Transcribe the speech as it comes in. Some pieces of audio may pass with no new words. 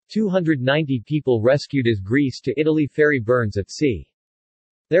290 people rescued as Greece to Italy ferry burns at sea.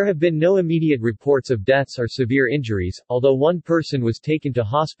 There have been no immediate reports of deaths or severe injuries, although one person was taken to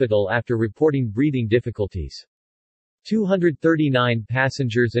hospital after reporting breathing difficulties. 239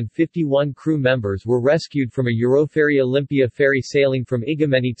 passengers and 51 crew members were rescued from a Euroferry Olympia ferry sailing from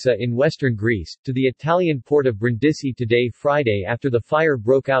Igoumenitsa in western Greece, to the Italian port of Brindisi today Friday after the fire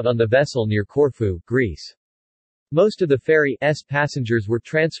broke out on the vessel near Corfu, Greece. Most of the ferry's passengers were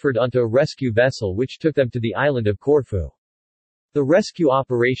transferred onto a rescue vessel which took them to the island of Corfu. The rescue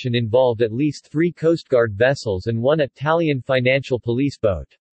operation involved at least 3 Coast Guard vessels and 1 Italian financial police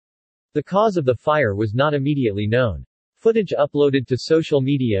boat. The cause of the fire was not immediately known. Footage uploaded to social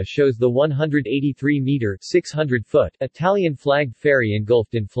media shows the 183-meter (600-foot) Italian-flagged ferry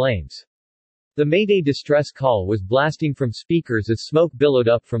engulfed in flames. The Mayday distress call was blasting from speakers as smoke billowed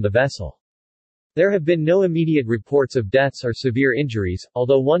up from the vessel. There have been no immediate reports of deaths or severe injuries,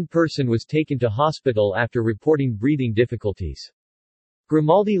 although one person was taken to hospital after reporting breathing difficulties.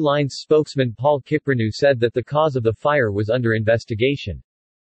 Grimaldi Line's spokesman Paul Kipranu said that the cause of the fire was under investigation.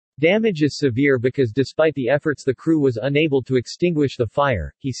 Damage is severe because despite the efforts the crew was unable to extinguish the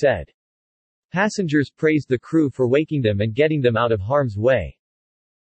fire, he said. Passengers praised the crew for waking them and getting them out of harm's way.